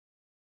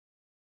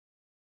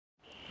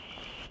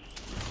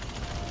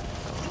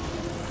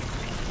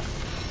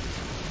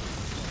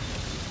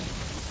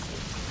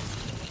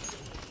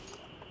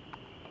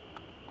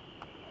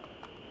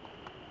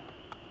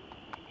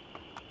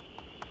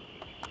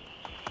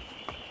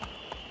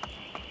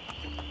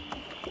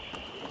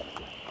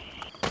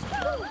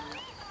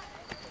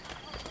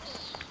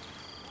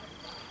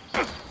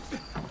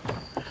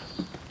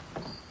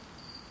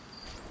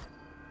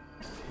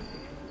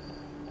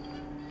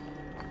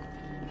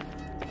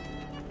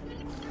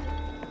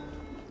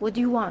What do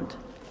you want?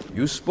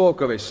 You spoke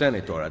of a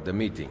senator at the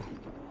meeting.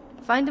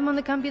 Find him on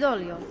the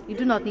Campidoglio. You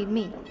do not need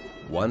me.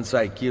 Once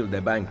I kill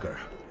the banker,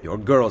 your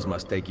girls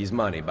must take his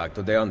money back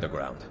to the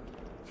underground.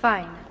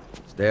 Fine.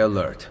 Stay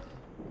alert.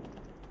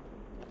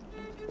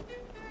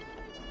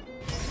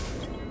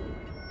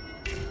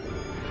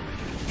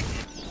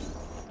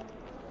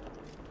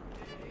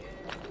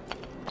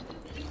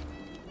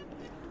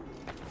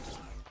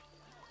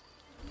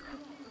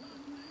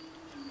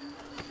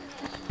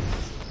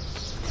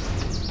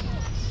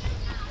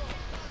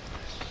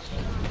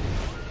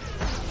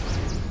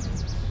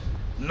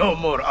 No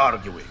more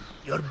arguing.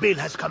 Your bill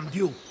has come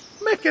due.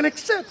 Make an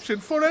exception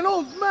for an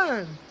old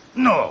man.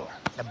 No.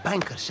 The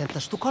banker sent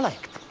us to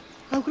collect.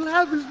 I will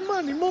have his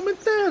money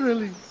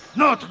momentarily.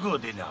 Not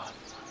good enough.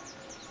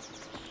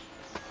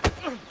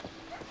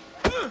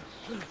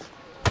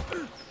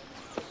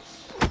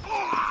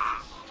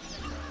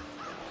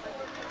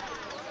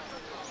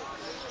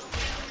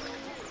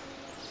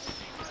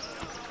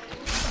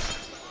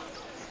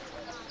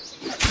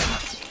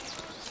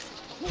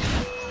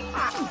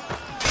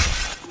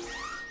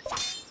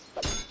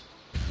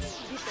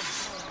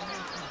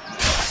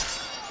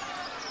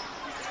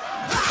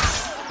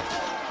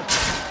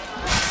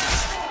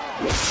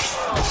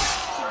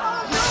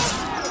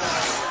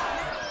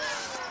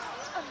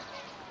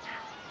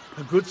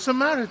 A good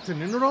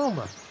Samaritan in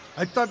Roma.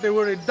 I thought they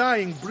were a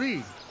dying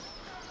breed.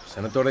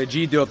 Senator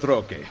Egidio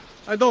Troche.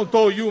 I don't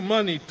owe you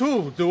money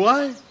too, do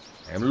I?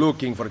 I'm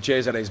looking for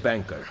Cesare's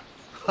banker.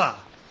 Ha!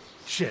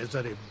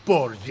 Cesare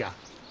Borgia.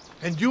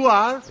 And you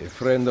are? A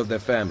friend of the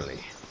family.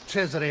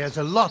 Cesare has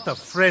a lot of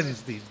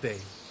friends these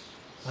days.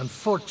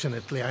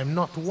 Unfortunately, I'm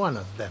not one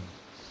of them.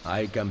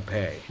 I can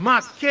pay. Ma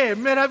che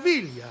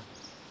meraviglia!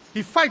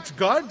 He fights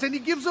guards and he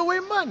gives away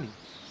money.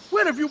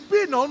 Where have you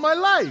been all my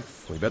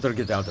life? We better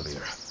get out of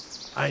here.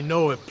 I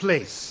know a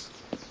place.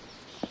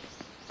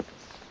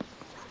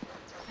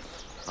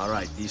 All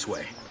right, this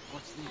way.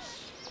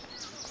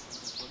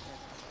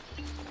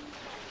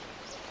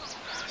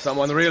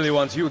 Someone really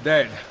wants you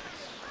dead.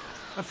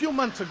 A few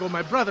months ago,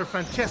 my brother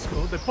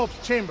Francesco, the Pope's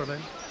Chamberlain...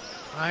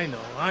 I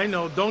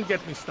know, don't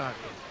get me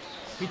started.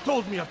 He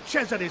told me of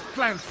Cesare's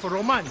plans for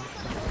Romagna.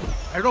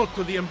 I wrote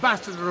to the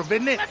ambassador of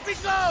Venice. Let me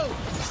go!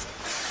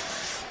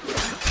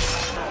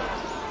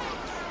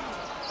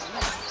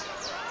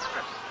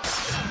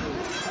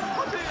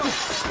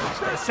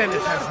 The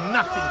Senate has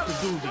nothing to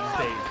do these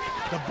days.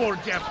 The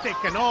Borgia have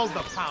taken all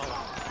the power.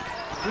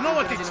 You know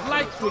what it's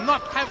like to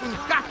not having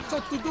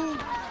cazzo to do?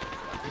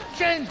 It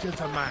changes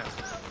a man.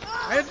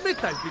 I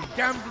admit I've been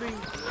gambling,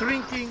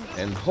 drinking...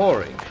 And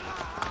whoring.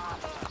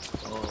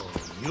 Oh,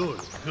 you're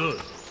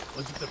good.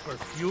 Was it the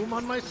perfume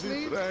on my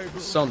sleeve?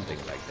 Something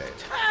like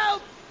that.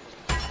 Help!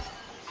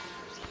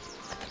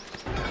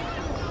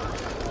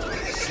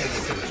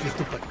 Senators used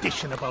to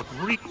petition about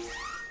real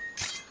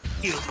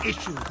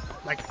issues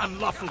like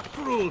unlawful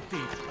cruelty,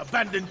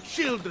 abandoned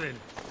children.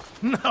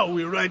 Now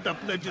we write up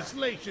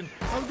legislation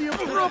on the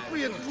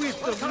appropriate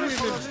width of women's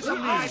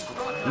sleeves.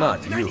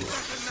 Not you.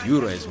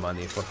 You raise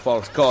money for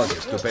false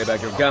causes to pay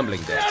back your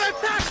gambling debt. They're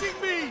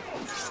attacking me!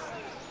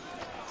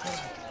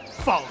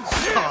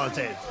 False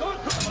causes.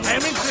 I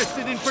am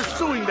interested in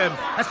pursuing them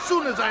as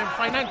soon as I am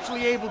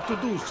financially able to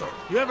do so.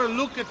 You ever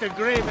look at a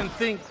grave and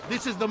think,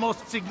 this is the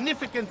most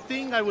significant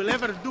thing I will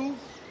ever do?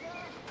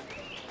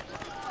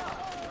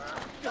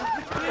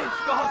 Please,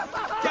 God,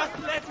 just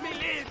let me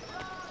live!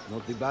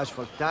 Not the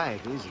bashful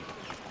type, is he?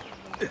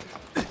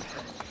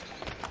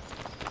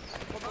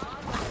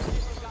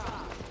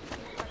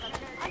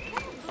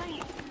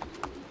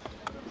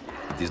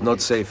 It is not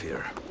safe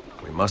here.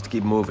 We must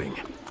keep moving.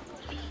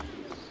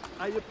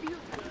 I appeal.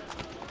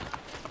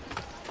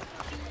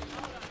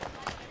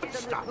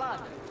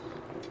 Stop.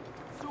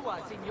 Sua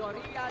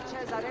Signoria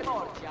Cesare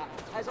Borgia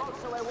has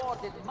also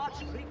awarded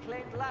much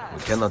reclaimed land.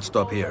 We cannot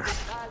stop here.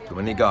 Too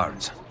many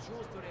guards.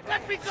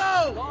 Let me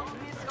go!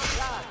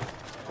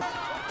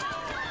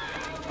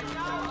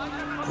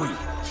 Qui.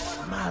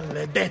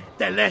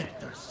 Maledette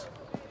letters.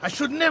 I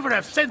should never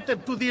have sent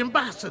them to the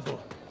ambassador.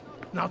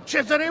 Now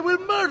Cesare will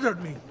murder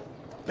me.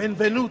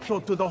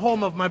 Benvenuto to the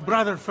home of my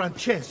brother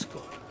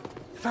Francesco.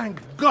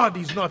 Thank God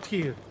he's not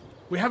here.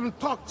 We haven't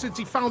talked since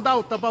he found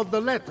out about the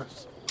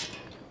letters.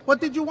 What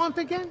did you want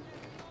again?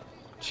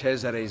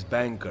 Cesare's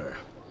banker.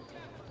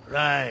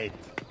 Right.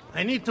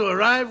 I need to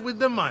arrive with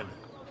the money.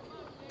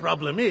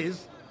 Problem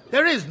is,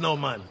 there is no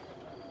money.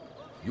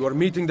 You are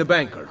meeting the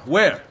banker.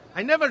 Where?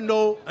 I never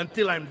know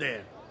until I'm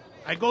there.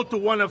 I go to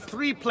one of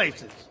 3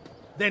 places.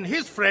 Then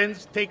his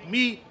friends take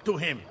me to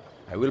him.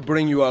 I will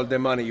bring you all the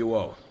money you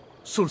owe.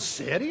 Sul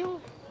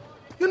serio?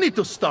 You need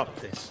to stop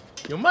this.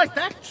 You might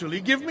actually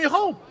give me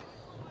hope.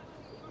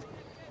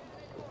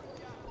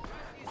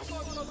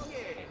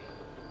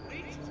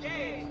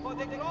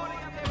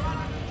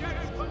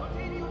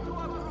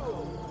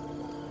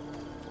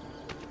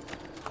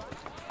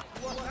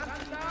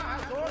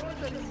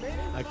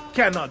 I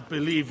cannot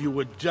believe you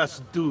would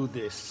just do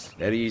this.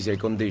 There is a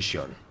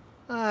condition.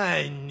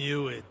 I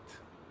knew it.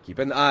 Keep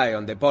an eye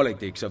on the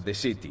politics of the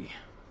city.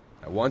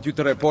 I want you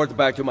to report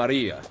back to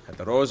Maria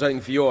at Rosa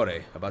in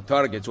Fiore about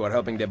targets who are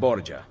helping the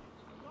Borgia.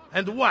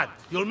 And what?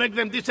 You'll make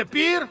them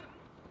disappear?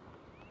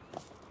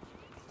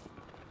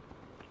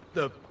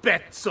 The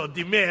pezzo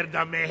di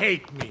merda may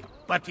hate me,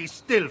 but he's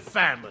still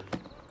family.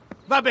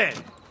 Va bene,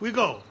 we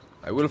go.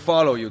 I will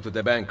follow you to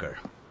the banker.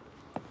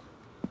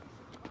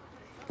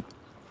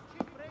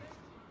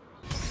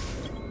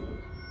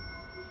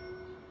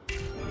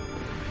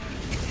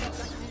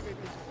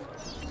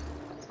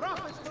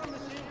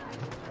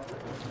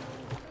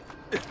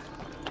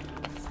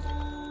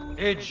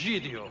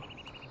 Egidio,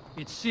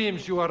 it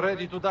seems you are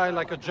ready to die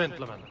like a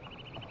gentleman.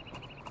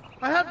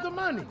 I have the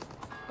money.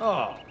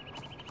 Oh,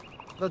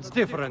 that's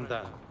different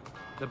then.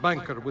 The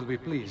banker will be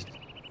pleased.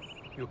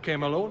 You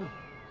came alone?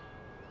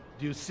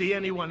 Do you see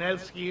anyone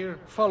else here?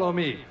 Follow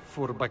me,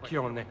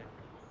 furbacchione.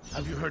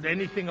 Have you heard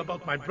anything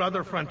about my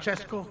brother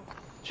Francesco?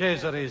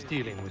 Cesare is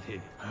dealing with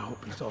him. I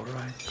hope he's all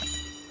right.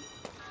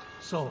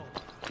 So,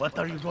 what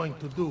are you going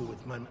to do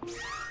with my money?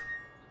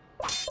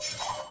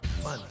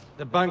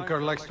 The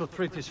banker likes to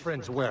treat his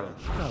friends well.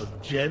 How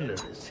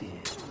generous he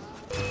is.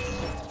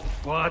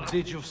 What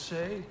did you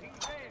say?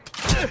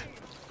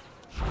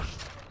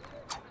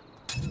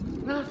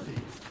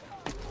 Nothing.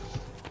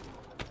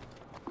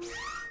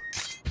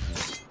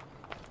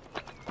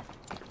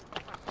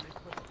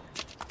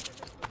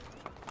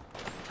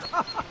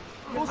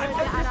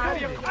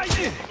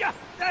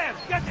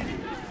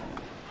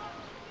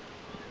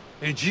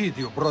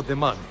 Egidio brought the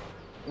money.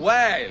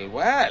 Well,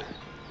 well.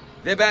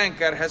 The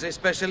banker has a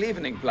special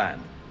evening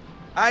planned.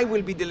 I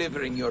will be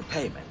delivering your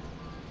payment.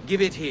 Give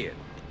it here.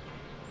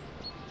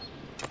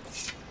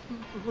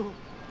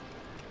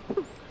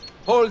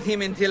 Hold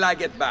him until I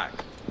get back.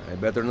 I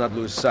better not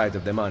lose sight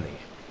of the money.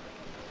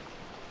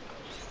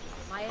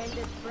 My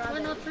eldest brother. Why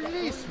not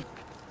release me?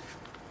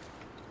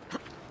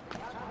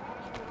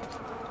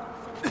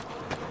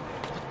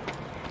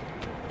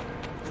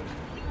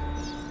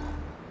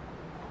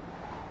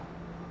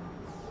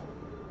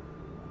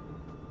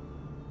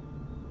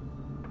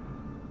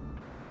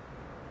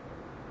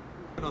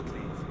 Not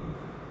leave.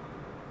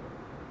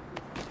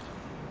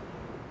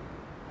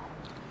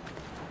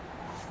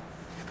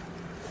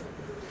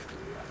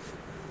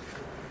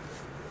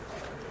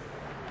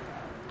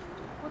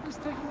 What is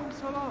taking him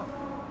so long?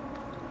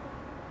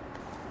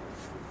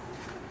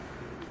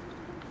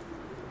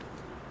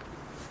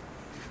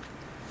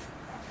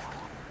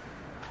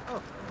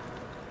 Oh.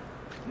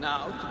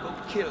 Now to go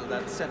kill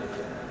that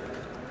senator.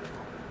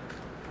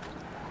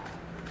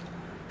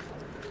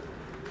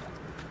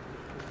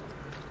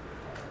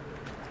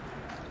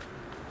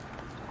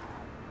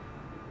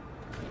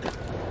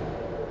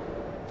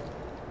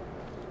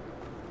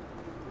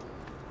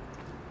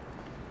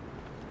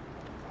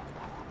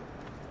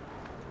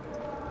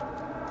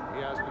 He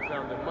has to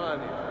count the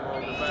money from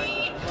all the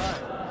banker's clients.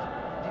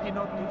 Did he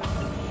not do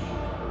that?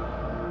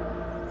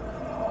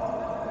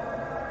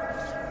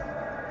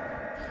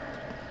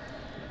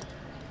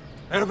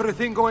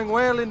 Everything going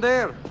well in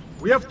there?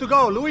 We have to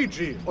go,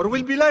 Luigi, or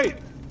we'll be late.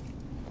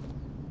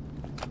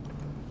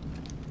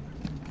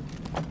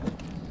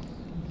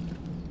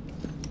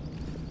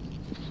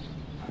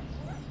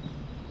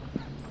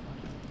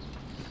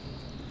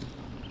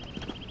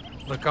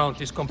 The count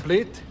is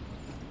complete?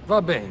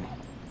 Va bene.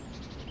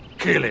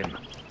 Kill him.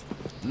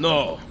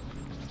 No!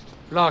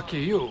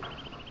 Lucky you.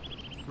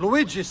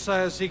 Luigi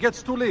says he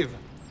gets to live.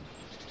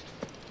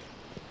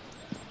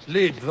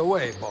 Lead the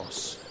way,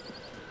 boss.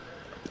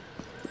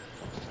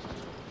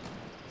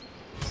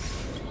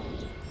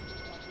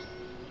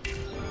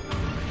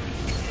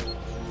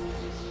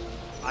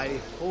 I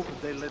hope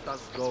they let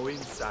us go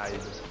inside.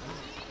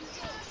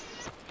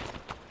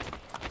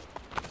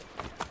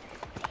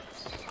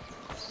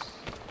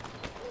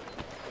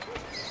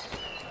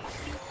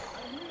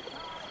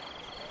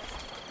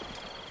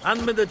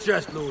 Hand me the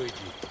chest, Luigi.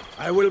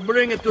 I will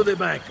bring it to the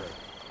banker.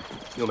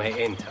 You may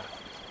enter.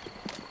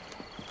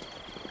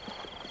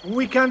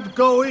 We can't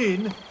go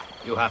in.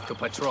 You have to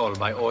patrol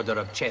by order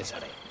of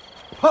Cesare.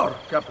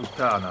 Porca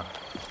puttana.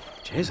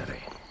 Cesare?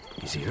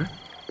 He's here?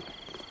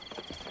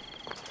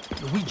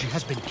 Luigi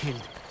has been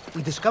killed.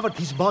 We discovered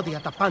his body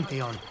at the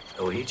Pantheon.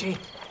 Luigi?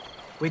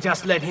 We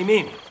just let him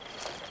in.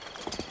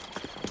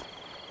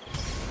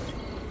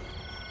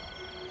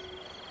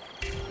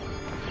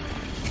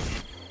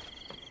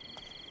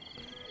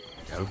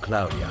 Tell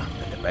Claudia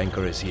that the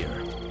banker is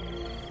here.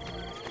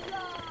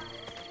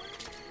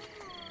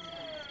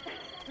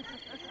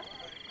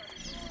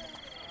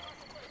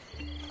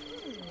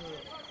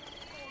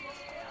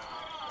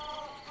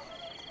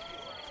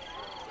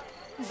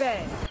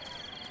 Ben.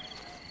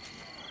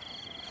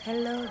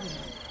 Hello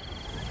there.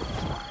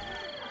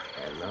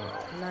 Hello.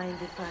 Mind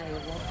if I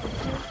walk with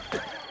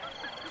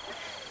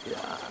you?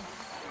 Yeah.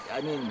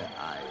 I mean,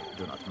 I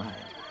do not mind.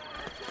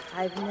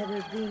 I've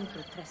never been to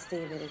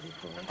Trastevere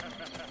before.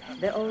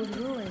 The old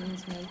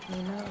ruins make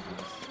me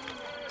nervous.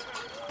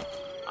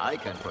 I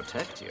can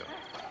protect you.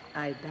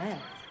 I bet.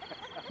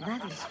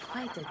 That is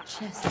quite a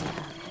chest you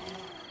have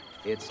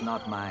there. It's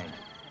not mine.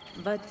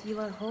 But you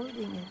are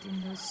holding it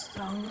in those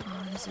strong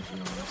arms of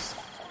yours.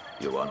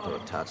 You want to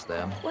touch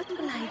them? What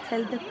will I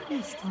tell the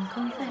priest in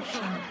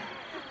confession?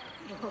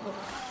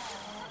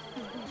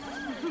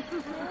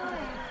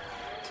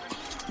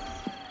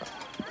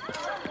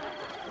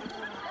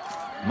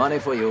 Money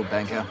for you,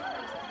 banker.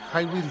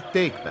 I will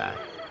take that.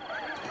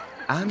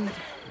 And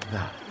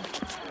that.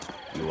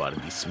 You are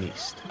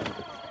dismissed.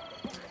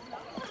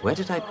 Where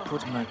did I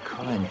put my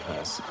coin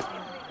purse?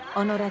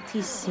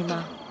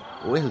 Onoratissima.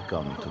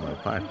 Welcome to my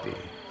party.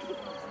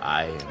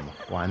 I am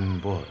Juan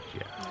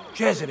Borgia.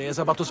 Cesare is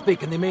about to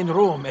speak in the main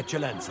room,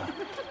 Eccellenza.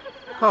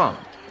 Come.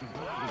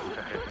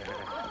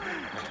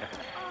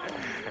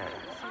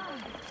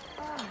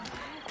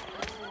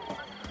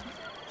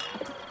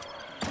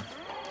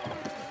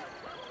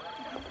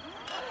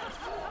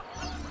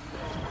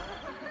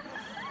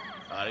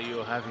 Are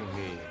you having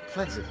a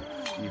pleasant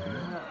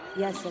evening?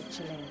 Yes,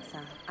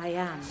 Eccellenza, I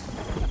am.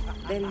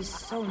 There is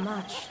so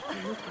much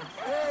to look at.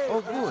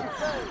 Oh, good.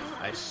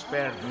 I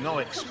spared no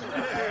expense.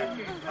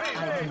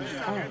 I can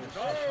tell.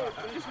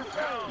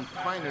 The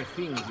finer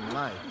things in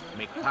life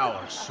make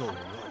power so low.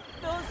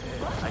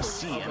 I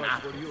see an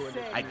apple.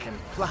 I can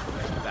pluck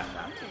that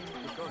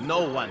apple.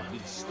 No one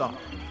will stop.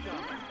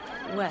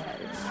 Well,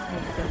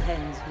 it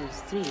depends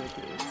whose tree it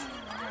is.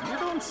 You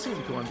don't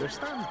seem to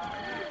understand me.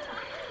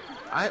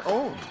 I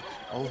own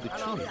all the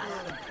trees.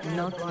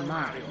 Not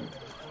mine.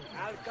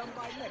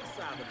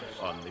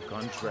 On the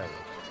contrary,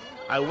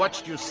 I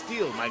watched you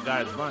steal my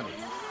guard's money.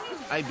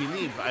 I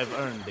believe I've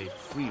earned a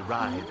free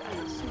ride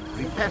as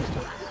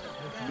repentance.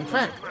 In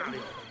fact,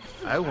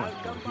 I want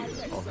you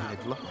here all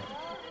night long.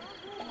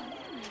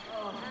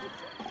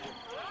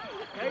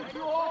 Thank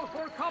you all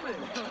for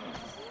coming.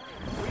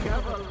 We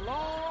have a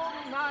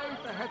long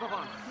night ahead of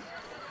us.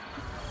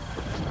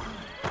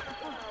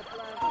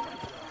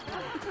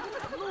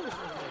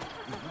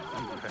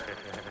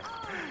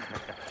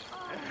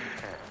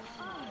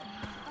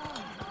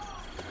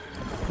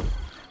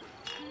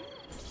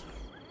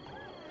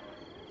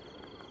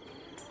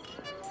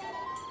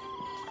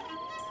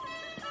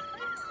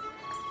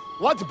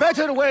 What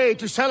better way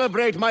to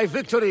celebrate my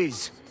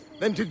victories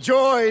than to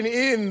join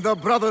in the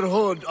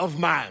Brotherhood of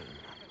Man?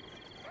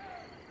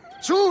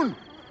 Soon,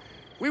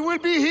 we will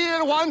be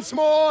here once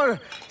more,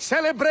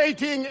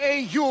 celebrating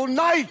a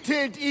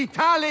united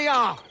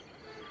Italia.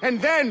 And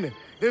then,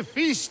 the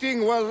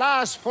feasting will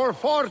last for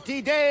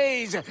 40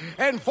 days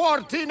and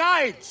 40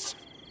 nights.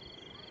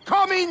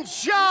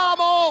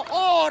 Cominciamo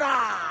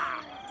ora!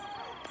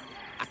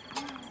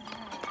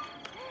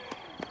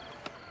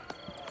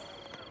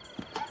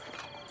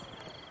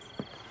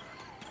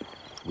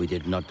 We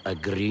did not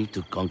agree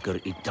to conquer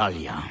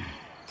Italia.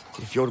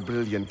 If your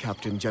brilliant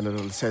Captain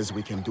General says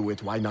we can do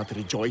it, why not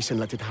rejoice and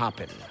let it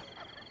happen?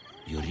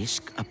 You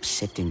risk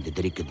upsetting the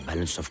delicate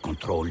balance of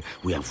control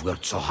we have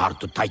worked so hard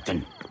to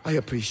tighten. I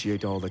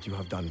appreciate all that you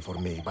have done for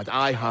me, but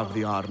I have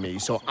the army,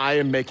 so I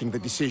am making the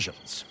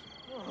decisions.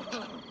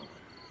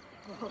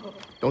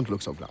 Don't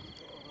look so glum.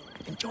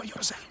 Enjoy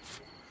yourself.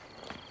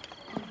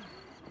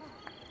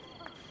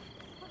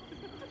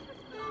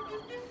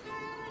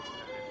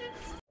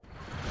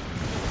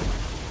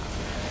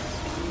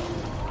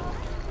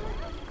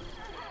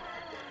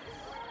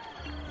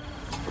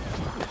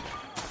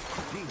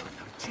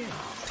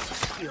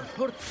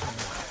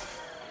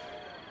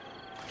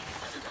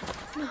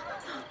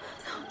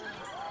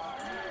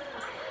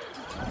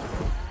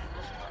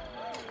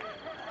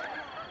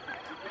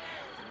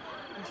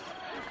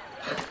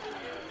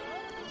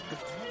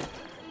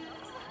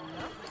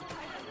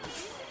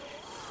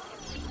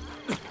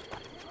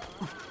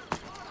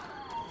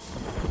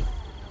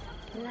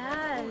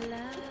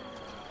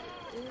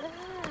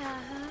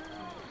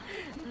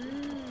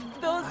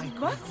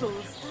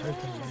 Muscles.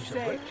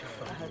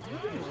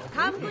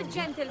 Come, good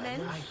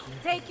gentlemen.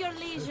 Take your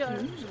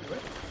leisure.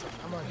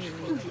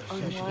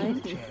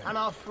 An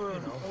offer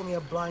only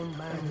a blind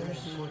man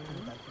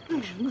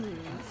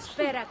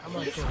Spare a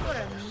kiss for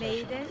a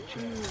maiden.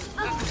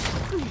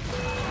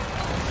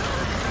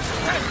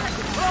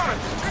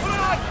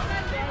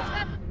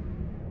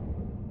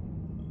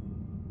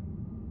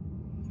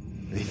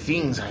 The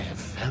things I have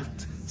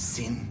felt,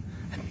 seen,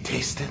 and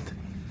tasted,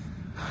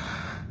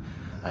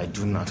 I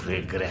do not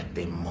regret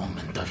a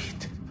moment of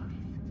it.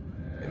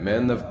 A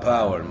man of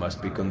power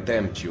must be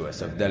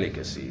contemptuous of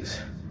delicacies.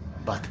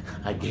 But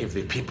I gave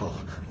the people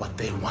what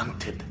they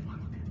wanted.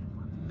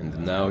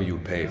 And now you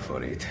pay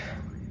for it.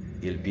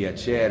 Il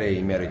piacere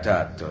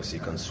immeritato si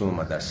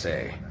consuma da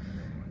sé.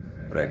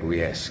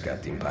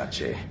 Requiescat in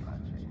pace.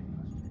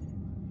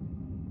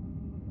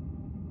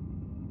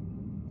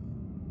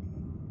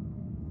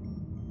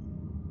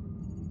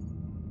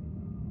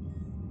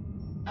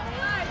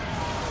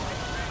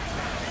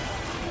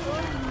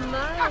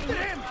 After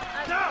him!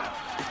 Now!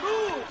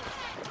 Move!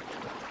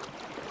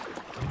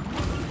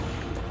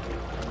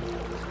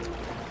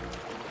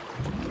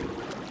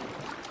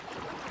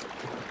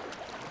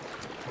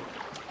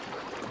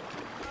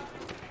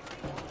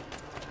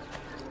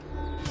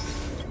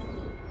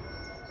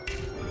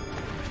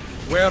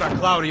 Where are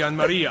Claudia and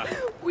Maria?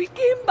 We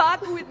came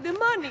back with the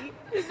money.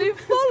 They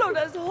followed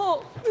us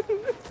home.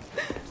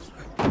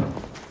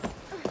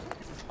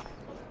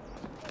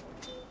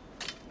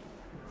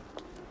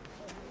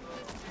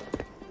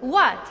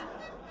 What?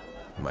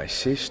 My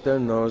sister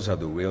knows how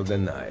to wield a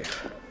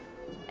knife.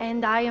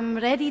 And I am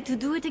ready to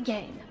do it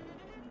again.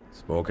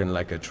 Spoken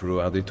like a true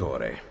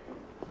Auditore.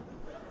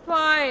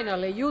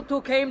 Finally, you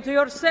two came to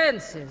your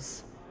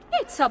senses.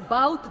 It's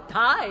about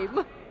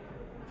time.